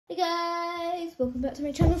Hey guys, welcome back to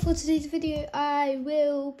my channel. For today's video I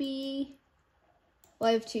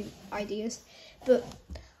have two ideas, but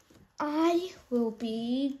I will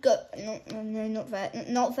be not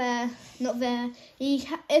there.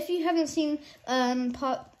 If you haven't seen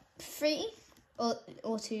part 3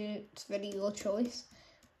 or 2, it's really your choice.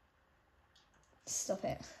 Stop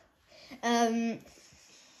it.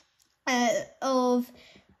 Of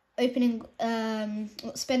opening,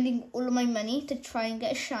 spending all of my money to try and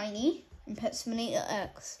get a shiny in Pet Simulator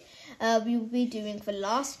X. We will be doing the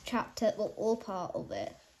last chapter or part of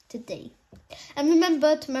it today. And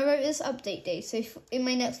remember, tomorrow is update day, so in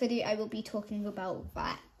my next video I will be talking about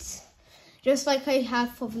that. Just like I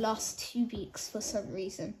have for the last 2 weeks for some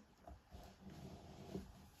reason.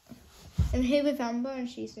 I'm here with Amber and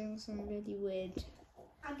she's doing some really weird.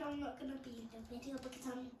 And I'm not going to be in the video because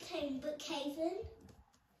I'm caving.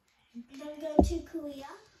 And I'm going to Korea.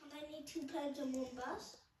 And I need 2 planes on one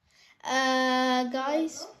bus.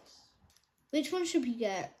 Guys, which one should we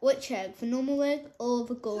get? Which egg? The normal egg or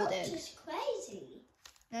the gold egg? That's just crazy.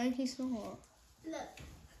 No, he's not. Look.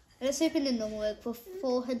 Let's open the normal egg for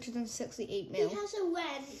 468 mil. He has a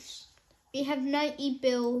wrench. We have 90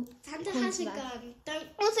 bill. Santa has a gun. Don't.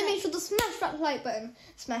 Also, make sure to smash that like button,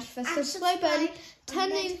 smash the subscribe button,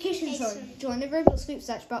 turn notifications on, join the Roblox group,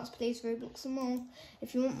 search box, plays Roblox and more.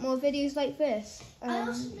 If you want more videos like this. I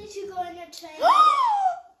also need to go on a train.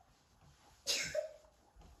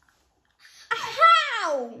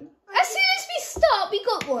 How? As soon as we start, we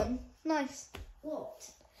got one. Nice. What?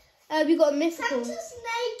 We got a mythical. Santa's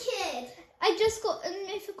naked. I just got a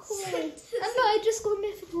mythical. I just got a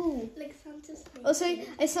mythical. Like Santa's naked. Also,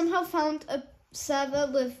 I somehow found a server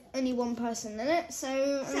with only 1 person in it,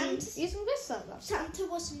 so using this server. Santa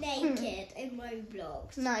was naked in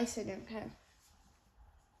Roblox. Nice, I don't care.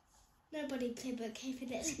 Nobody played but cave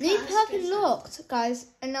in it. New perk unlocked, guys.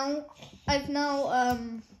 And now I'm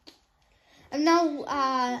now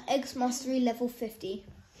Eggs Mastery level 50.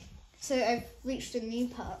 So I've reached a new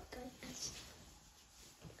perk.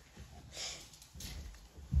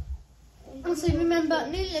 Also remember,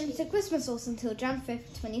 no limited Christmas sauce until Jan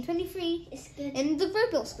 5th, 2023. It's good. In the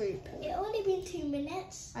Roblox group. It only been 2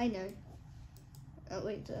 minutes. I know. Oh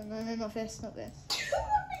wait, no, not this, not this.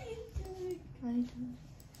 What are you doing? I don't.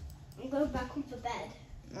 I'm going back on the bed.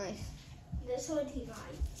 Nice. It's already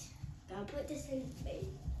night. I'll put this in the bed.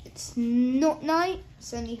 It's not night,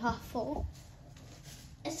 it's only 4:30.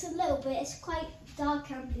 It's a little bit, it's quite dark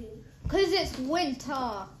and blue. Because it's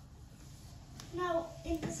winter. No,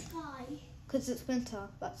 in the sky. Because it's winter,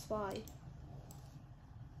 that's why.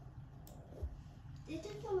 This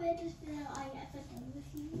is the weirdest video I ever done with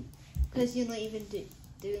you. Because you're not even doing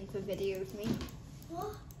the video with me.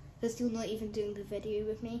 What? Because you're not even doing the video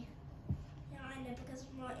with me. Yeah, I know, because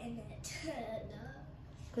I'm not in it. No.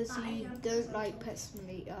 Because you don't like Pet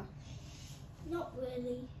Simulator. Not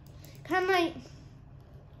really. Let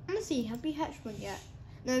me see, have we hatched one yet?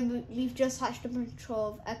 No, we've just hatched a bunch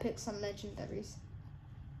of epics and legendaries.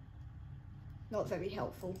 Not very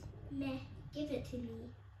helpful. Meh, give it to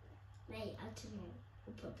me. Mate, I don't know.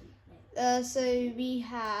 We'll probably So we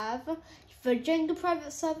have the Jenga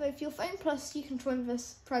private server. If you're Phone Plus, you can join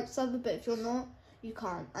this private server, but if you're not, you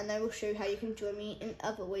can't. And I will show you how you can join me in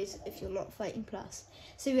other ways if you're not Fighting Plus.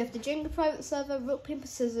 So we have the Jenga private server, Rock, Paper,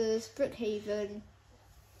 Scissors, Brookhaven,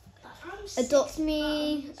 Adopt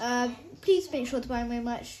Me. Please make sure to buy my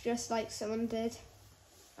merch just like someone did.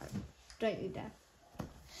 Don't you dare.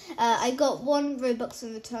 I got 1 Robux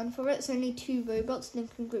in return for it. It's only 2 Robux.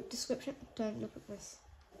 Link in group description. Don't look at this.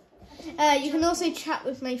 You can also chat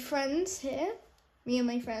with my friends here. Me and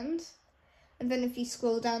my friends. And then if you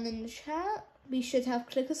scroll down in the chat, we should have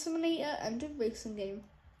Clicker Simulator and a racing game.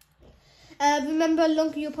 Remember, the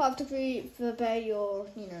longer you're part of the group, the better your,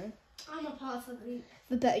 I'm a part of the group.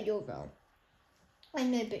 the better your role. I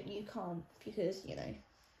know, but you can't because,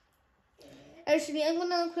 Actually, I'm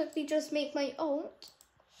gonna quickly just make my alt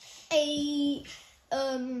a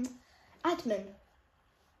admin.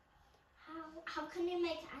 How can you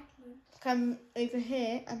make admin? Come over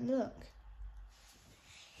here and look.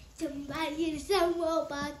 Somebody is a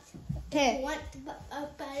robot. Here. Want a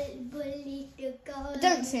bully to go.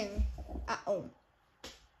 Don't sing at all.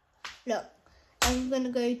 Look, I'm gonna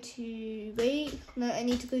go to I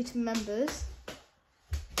need to go to members.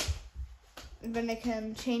 And then I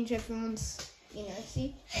can change everyone's,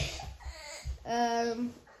 see?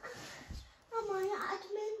 Am I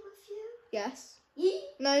admin with you? Yes. Yeah.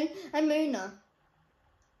 No, I'm Mona.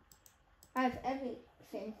 I have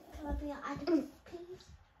everything. Can I be an admin, please?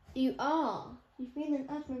 You are. You've been an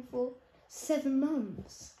admin for 7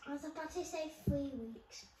 months. I was about to say 3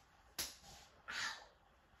 weeks.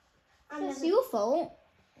 It's your fault.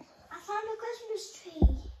 I found a Christmas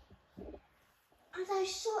tree. And I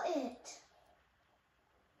saw it.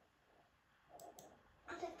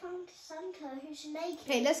 And I found Santa who's naked.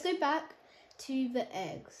 Okay, let's go back to the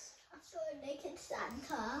eggs. I saw a naked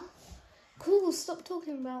Santa. Cool, stop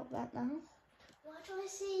talking about that now. What do I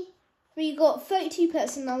see? We got 32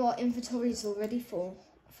 pets and now our inventory is already full.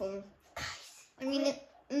 I mean,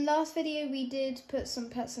 in the last video we did put some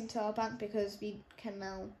pets into our bank because we can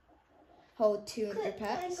now hold 200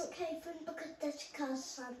 pets. Look, Kevin, because there's cars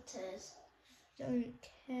Santas. Don't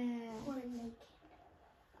care. One naked.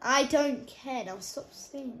 I don't care. Now stop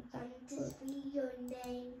saying that. And this be your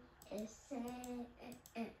name is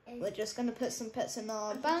We're just gonna put some pets in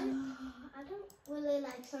our bank. I don't really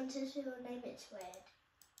like Santa's real name. It's weird.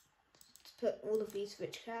 Put all of these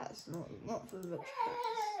rich cats, not for rich cats.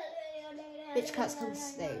 Rich cats can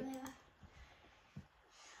stay.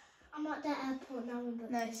 I'm at the airport now in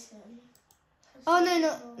Brooklyn. Nice. Oh no,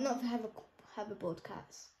 not for hoverboard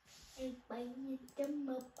cats. I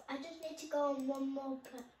just need to go on one more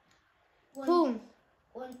Cool.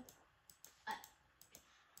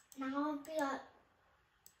 Now I'll be at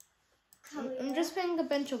I'm just putting a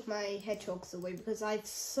bunch of my hedgehogs away because I have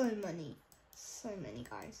so many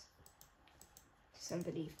guys. It's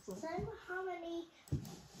unbelievable. So how many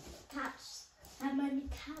cats?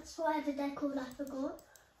 Whatever they're called, I forgot.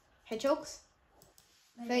 Hedgehogs?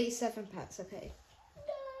 37 pets, okay.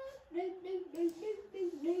 No.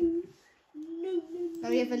 Now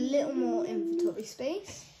we have a little more inventory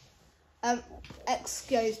space.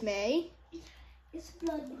 Excuse me. It's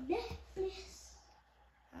blood necklace.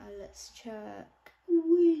 Let's check.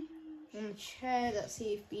 Let's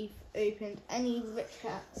see if we've opened any rich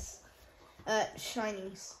cats.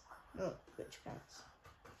 Shinies, not rich cats.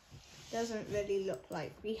 Doesn't really look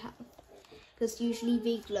like we have, because usually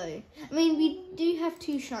they glow. I mean, we do have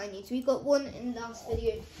 2 shinies. We got one in the last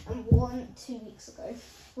video and one 2 weeks ago.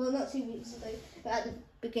 Well, not 2 weeks ago, but at the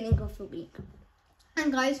beginning of the week.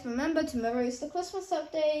 And guys, remember tomorrow is the Christmas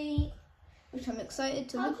update, which I'm excited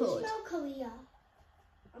to record. How do you spell Korea?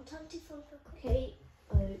 I'm trying to find for Korea.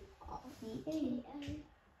 Korea.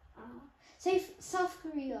 Say South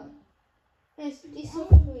Korea. Yes, do South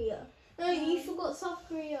Korea. No, you forgot South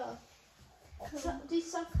Korea. Do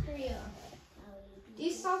South Korea.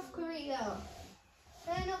 Do South Korea.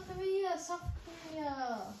 No, not Korea. South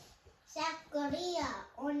Korea. South Korea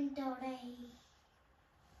on the way.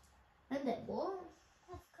 And then what?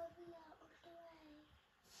 South Korea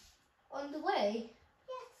on the way. On the way?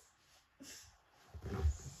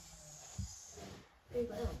 Yes.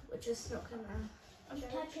 We're just not gonna. I'm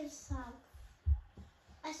typing South.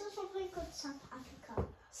 I saw something called South Africa.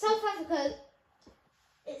 South Africa.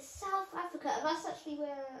 It's South Africa. That's actually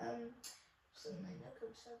where something like that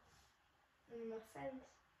comes from. My friends.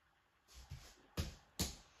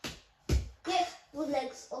 Get the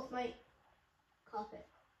legs off my carpet.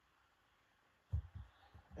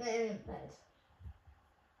 They're in bed.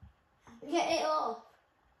 Get it off.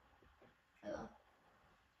 Oh.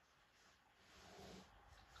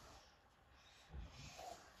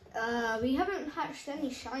 We haven't hatched any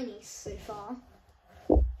shinies so far.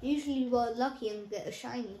 Usually we're lucky and get a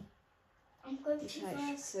shiny. I'm going We've to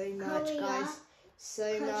hatched so much, Korea guys.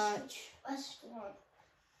 So much. restaurant.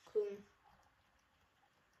 Cool.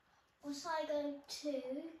 Was I going to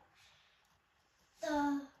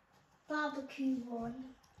the barbecue one?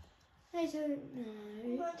 I don't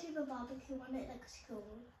I'm know. going to the barbecue one. It looks cool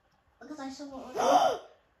because I saw it on.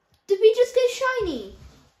 Did we just get shiny?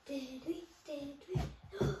 Did we?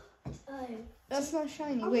 Oh. That's not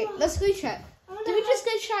shiny. Oh, Wait, no. let's go check. I wanna Did we have- just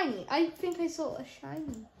get shiny? I think I saw a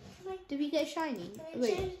shiny. Did we get shiny?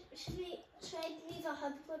 Wait. Should we leave a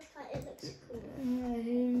hoverboard cat? It looks cool.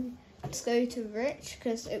 Let's go to rich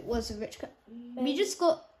because it was a rich cat. We just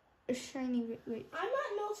got a shiny. Wait, I'm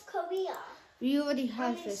at North Korea. we already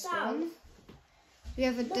have in this South. one. We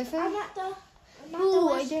have a Look, different. I'm at the Oh,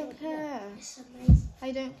 I restaurant. don't care. It's amazing.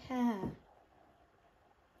 I don't care.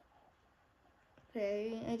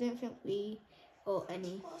 Okay, I don't think we got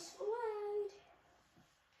any. Across the road.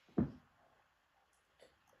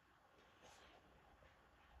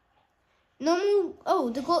 Normal. Oh,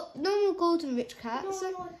 the normal golden rich cats.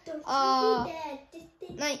 Don't are be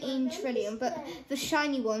there. 19 trillion, but the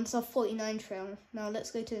shiny ones are 49 trillion. Now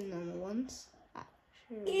let's go to the normal ones.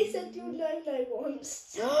 You said you know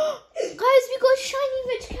once. Guys, we got a shiny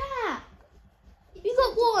rich cat. We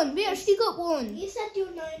got one. We actually got one. You said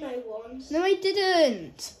you know once. No, I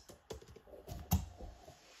didn't.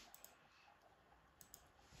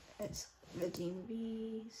 Let's redeem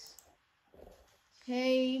these.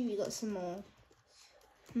 Okay, we got some more.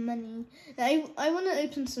 money. I want to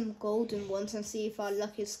open some golden ones and see if our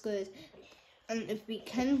luck is good. And if we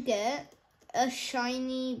can get a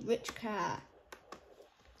shiny rich cat.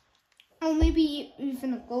 Or maybe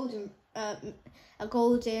even a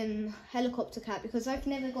golden helicopter cat, because I've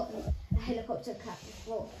never gotten a helicopter cat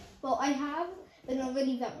before. Well, I have, but not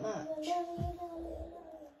really that much.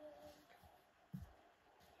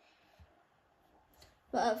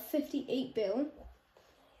 But at 58 bill.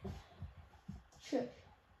 Shush.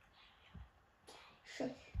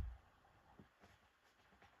 Shush.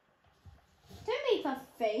 Don't make that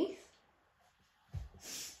face.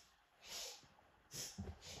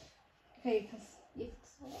 Okay, you can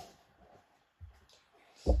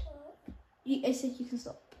stop. I said you can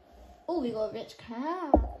stop. Oh, we got a rich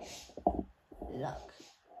cat. Luck.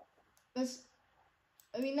 Are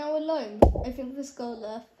we now alone? I think this girl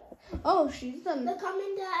left. Oh, she's done. Look, I'm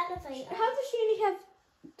in the elevator. How does she only have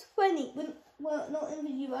 20? Well, not in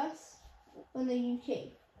the US, or in the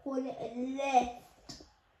UK. Call it a lift.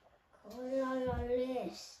 Call it a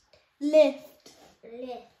list. Lift.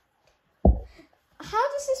 Lift. How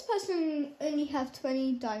does this person only have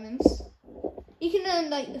 20 diamonds? You can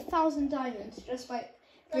earn like 1,000 diamonds just by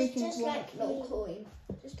breaking just one like little me. coin.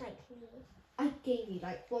 Just like me. I gave you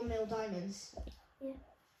like 1 mil diamonds. Yeah.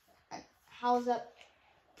 And how is that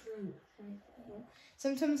true?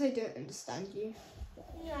 Sometimes I don't understand you.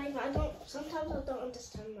 Yeah, I don't. Sometimes I don't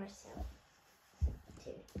understand myself.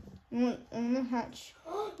 Too. I want to hatch.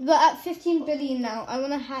 But at 15 billion now, I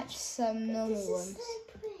want to hatch some normal This ones. is so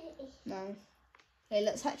pretty. No. Okay,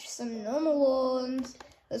 let's hatch some normal ones.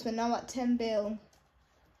 Because we're now at 10 bill.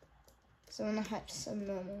 So I want to hatch some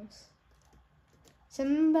normals.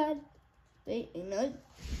 Somebody. Wait, no.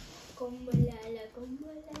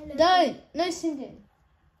 Don't! No singing.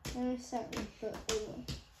 No singing, but we will.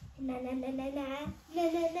 Na na na na na na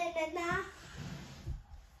na na na na.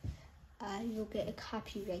 I will get a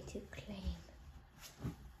copyrighted claim.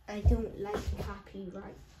 I don't like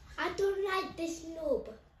copyright. I don't like this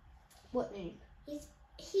noob. What name?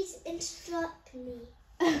 He's instructing me.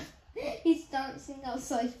 He's dancing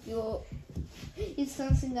outside your. He's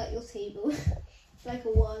dancing at your table. Like a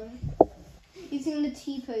one. He's in the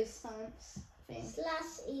T-pose stance thing.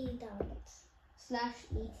 /E dance.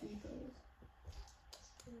 /E T-pose.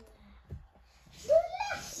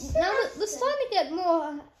 Slash. Now we're starting to get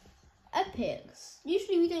more epics.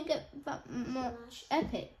 Usually we don't get that much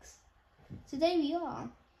epics. Today we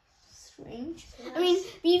are. Strange. I mean,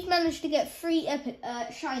 we've managed to get 3 epic,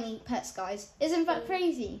 shiny pets, guys. Isn't that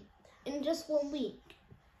crazy? In just 1 week.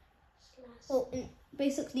 Well, in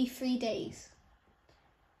basically 3 days.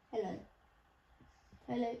 Hello.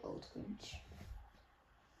 Hello, old Grinch.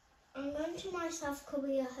 I'm going to my South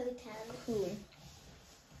Korea hotel. Cool.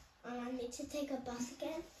 And I need to take a bus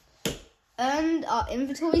again. And our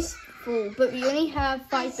inventory's full, but we only have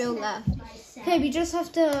 5 bill left. Okay, we just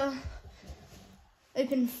have to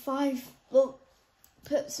open 5. Well,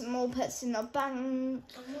 put some more pets in our bank.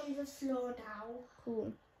 I'm on the floor now.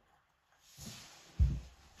 Cool.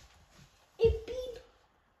 It beep.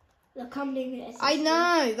 Look, I'm doing it. I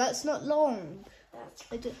know, that's not long. That's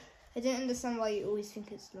I don't understand why you always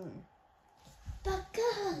think it's long.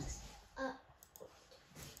 because.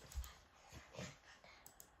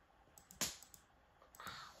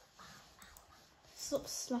 Stop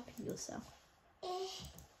slapping yourself. No.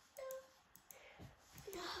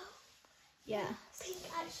 Yeah. Pink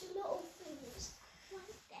actual little things.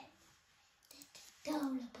 Like them. They're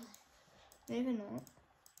adorable. No, they're not.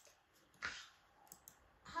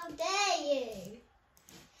 How dare you?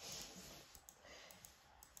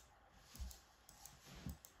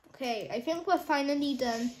 Okay, I think we're finally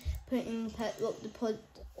done putting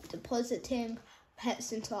depositing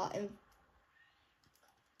pets into our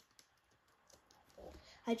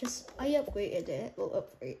I upgraded it. We'll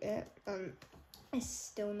upgrade it. It's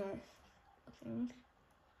still not a thing.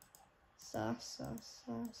 So.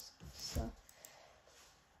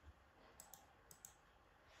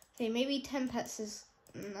 Okay, maybe 10 pets is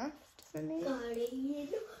enough for me. Guardian.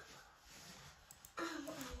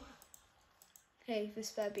 Okay,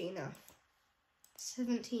 this better be enough.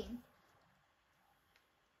 17.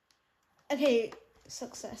 Okay,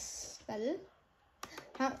 success. Better.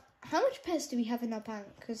 How much pets do we have in our bank?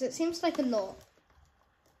 Because it seems like a lot.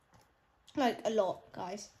 Like a lot,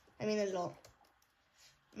 guys. I mean a lot.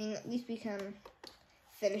 I mean, at least we can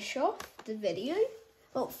finish off the video.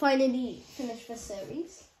 Well, finally finish the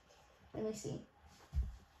series. Let me see.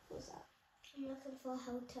 What's that? I'm looking for a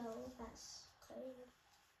hotel that's clean.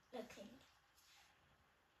 Looking.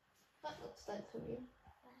 That looks like Korean.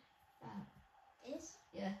 Is?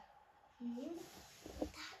 Yeah. That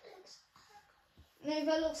looks ugly. No,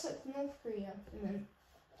 that looks like North Korea. And then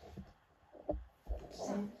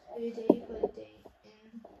so hoodie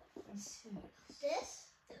in Syria. This?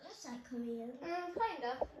 It looks like Korean.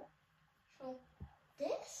 Kinda. Sure.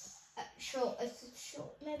 This? Sure. It's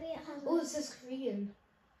sure. Maybe it has. Oh, it says Korean.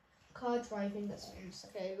 Car driving. That's famous.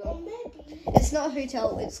 Okay, Or well. maybe. It's not a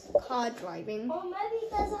hotel. It's car driving. Or maybe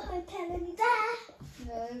there's a hotel in there.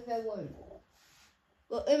 No, there won't.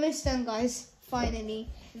 We're almost done, guys. Finally.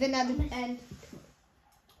 Then at the end,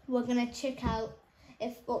 we're gonna check out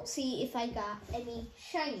see if I got any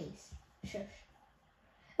shinies. Shush.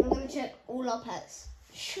 I'm gonna check all our pets.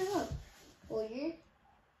 Sure. For you.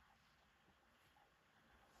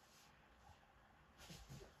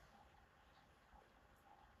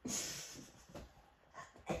 What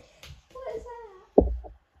is that?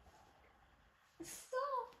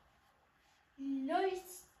 Stop.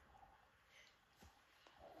 Nice.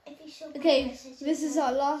 Okay, this is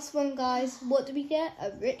our last one, guys. What do we get?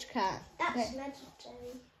 A rich cat. That's Okay.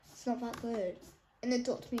 legendary. It's not that good. And the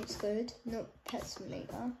Dr. Meat's good, not Pet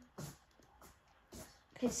Simulator.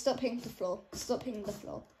 Okay, stop hitting the floor. Stop hitting the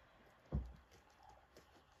floor.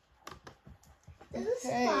 There's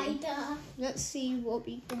Okay. a spider. Let's see what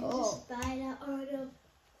we There's a got. spider on them.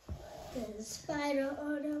 There's a spider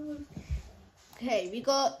on the roof. Okay, we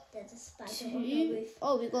got There's a spider on the two. roof.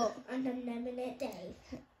 Oh, we got On the lemonade day.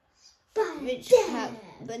 Spider. rich cat,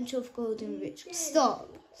 bunch of golden rich.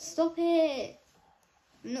 Stop. Stop it.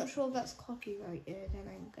 I'm not sure if that's copyrighted, and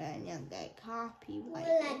I'm going to get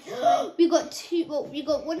copyrighted. We got two. Well, we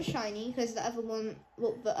got one shiny because the other one.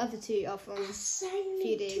 Well, the other two are from a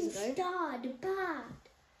few days ago. Start bad.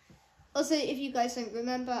 Also, if you guys don't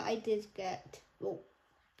remember, I did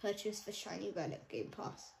purchase the shiny relic Game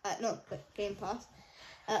Pass. Not Game Pass.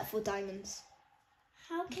 For diamonds.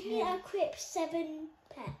 How can you equip 7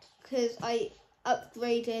 pets? Because I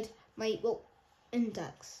upgraded my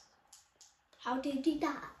index. How do you do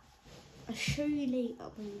that? I'll show you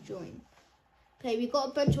later when you join. Okay, we got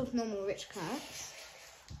a bunch of normal rich cats.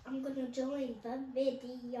 I'm gonna join the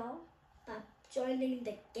video by joining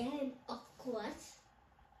the game, of course.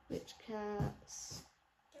 Rich cats.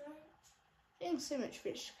 Getting so much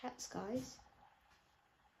rich cats, guys.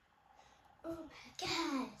 Oh my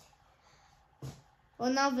god.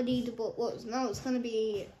 Well, now the leaderboard. Now it's gonna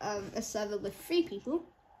be a server with 3 people.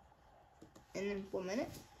 In 1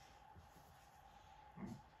 minute.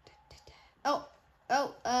 No,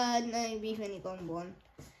 we've only gotten 1.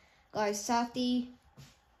 Guys, sadly,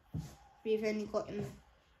 we've only gotten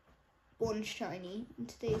 1 shiny in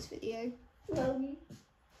today's video.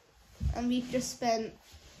 And we've spent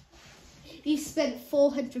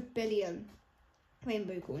 400 billion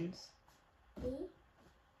rainbow coins.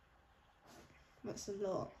 That's a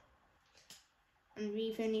lot. And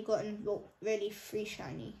we've only gotten, really 3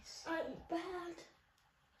 shinies. I'm bad.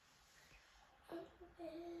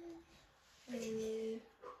 Did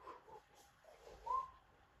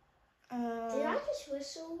I just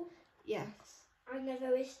whistle? Yeah. I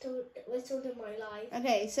never whistled in my life.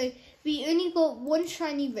 Okay, so we only got 1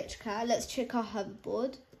 shiny rich cat. Let's check our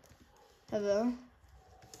hoverboard. Hoverboard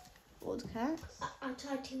cats. I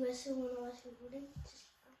tried to whistle when I was recording.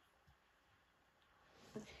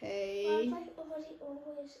 Okay. Why have I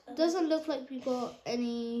always Doesn't look like we got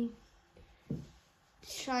any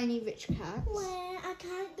shiny rich cats. Where I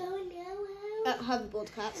can't go nowhere.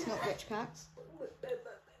 Hoverboard cats, not rich cats.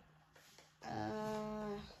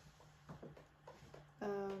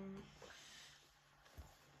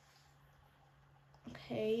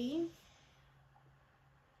 Okay.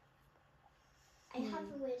 I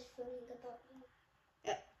have a weird feeling about you.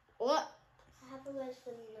 What? I have a weird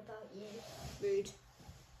feeling about you. Rude.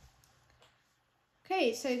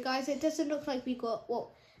 Okay, so guys, it doesn't look like we got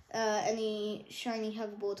any shiny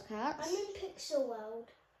hoverboard cats. I'm in Pixel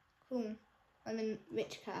World. Cool. I'm in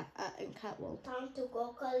rich cat in Cat World. Time to go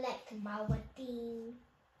collect my wedding.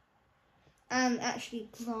 And actually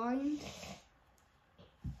grind.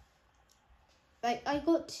 Like, I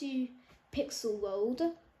got to Pixel World,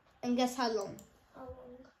 and guess how long? How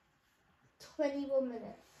long? 21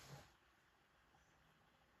 minutes.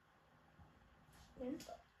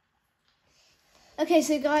 Okay,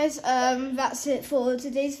 so guys, that's it for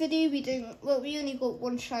today's video. We only got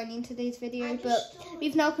 1 shiny in today's video, but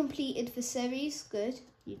we've now completed the series. Good,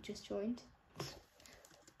 you just joined.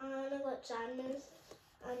 And I got diamonds.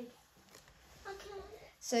 Okay.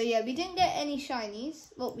 So yeah, we didn't get any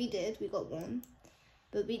shinies. Well, we did. We got 1,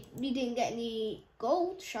 but we didn't get any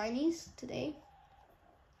gold shinies today.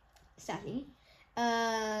 Sadly.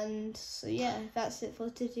 And so yeah, that's it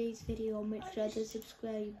for today's video. Make sure to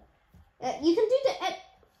subscribe. You can do the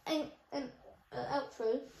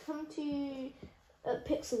outro. Come to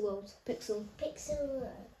Pixel World. Pixel. Pixel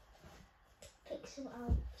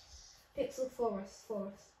Alps. Pixel Forest.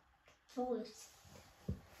 Forest.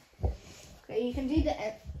 Okay, you can do the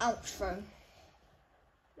outro.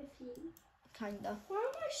 With you. Kinda. Why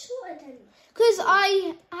am I shorter than you? Because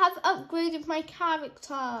I have upgraded my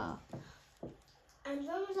character. And when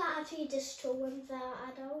was I actually destroying the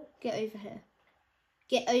adult? Get over here.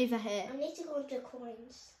 Get over here. I need to go into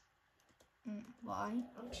coins. Why?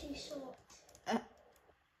 I'm too short.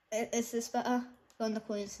 Is this better? Go on the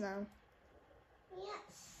coins now.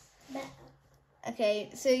 Yes. Better. Okay,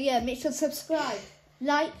 so yeah, make sure to subscribe,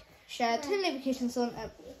 like, share, turn notifications on.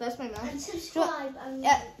 That's my mouth. And subscribe.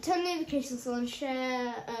 Turn notifications on,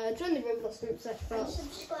 share, join the Roblox group, search for. And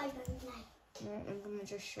subscribe and like. No, I'm gonna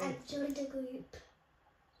just show. And join the group.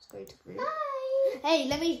 Let's go to group. Bye. Hey,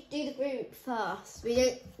 let me do the group first.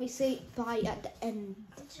 We say bye at the end.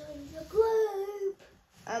 Join the group.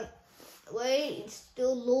 Wait, it's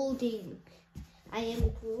still loading. I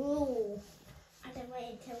am Gru. I don't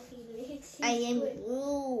wait until he leaves. I am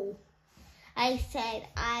Gru. I said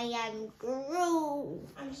I am Gru.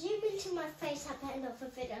 I'm zooming to my face at the end of the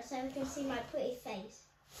video so we can see my pretty face.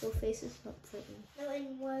 Your face is not pretty. No,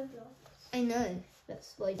 in Roblox. I know.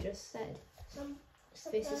 That's what I just said. Some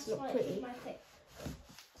face is that's not why pretty. My face.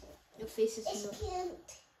 Your face is It's not.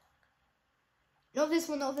 cute. Not this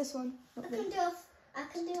one. Not this one. Not this. I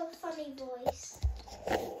can do a funny voice.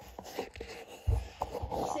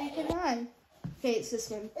 Say goodbye. Okay, it's this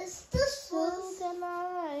one. It's this one.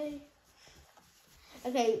 Goodbye.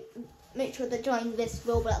 Okay, make sure to join this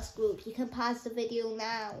Roblox group. You can pause the video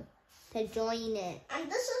now to join it. And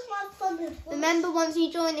this is my funny voice. Remember, once you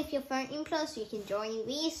join, if you're 13 plus, you can join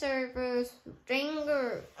these servers.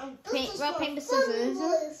 Dringer. And this is Rock, my paper, funny scissors.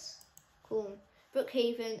 voice. Cool.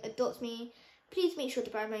 Brookhaven adopts me. Please make sure to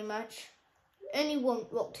buy my merch. Only one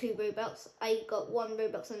rock 2 Robux. I got 1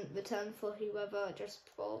 Robux in return for whoever just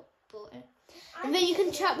bought it. And then you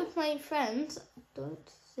can chat with my friends. Don't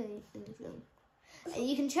say anything. And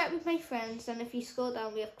you can chat with my friends, and if you scroll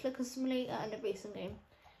down, we have Clicker Simulator and a racing game.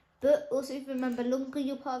 But also remember, longer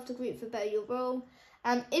you're part of the group, the better your role.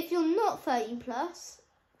 And if you're not 13 plus,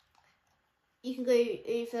 you can go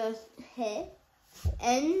over here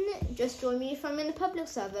and just join me if I'm in a public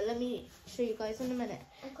server. Let me show you guys in a minute.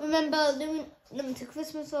 Remember, limited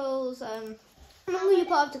Christmas rolls. The longer you're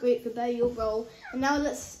part of the group, the better your role. And now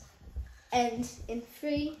let's end in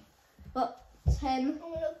 3, 10,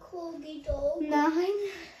 I'm a corgi dog. 9,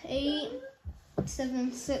 8,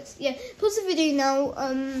 7, 6. Yeah, pause the video now.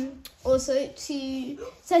 Also to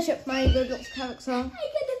search up my Roblox character. I got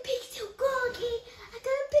a pixel corgi.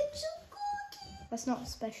 That's not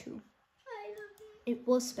special. I love It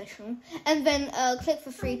was special. And then click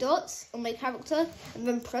the 3 dots on my character, and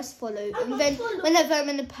then press follow. And then whenever I'm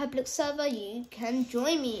in a public server, you can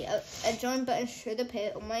join me. A join button should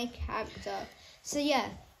appear on my character. So yeah.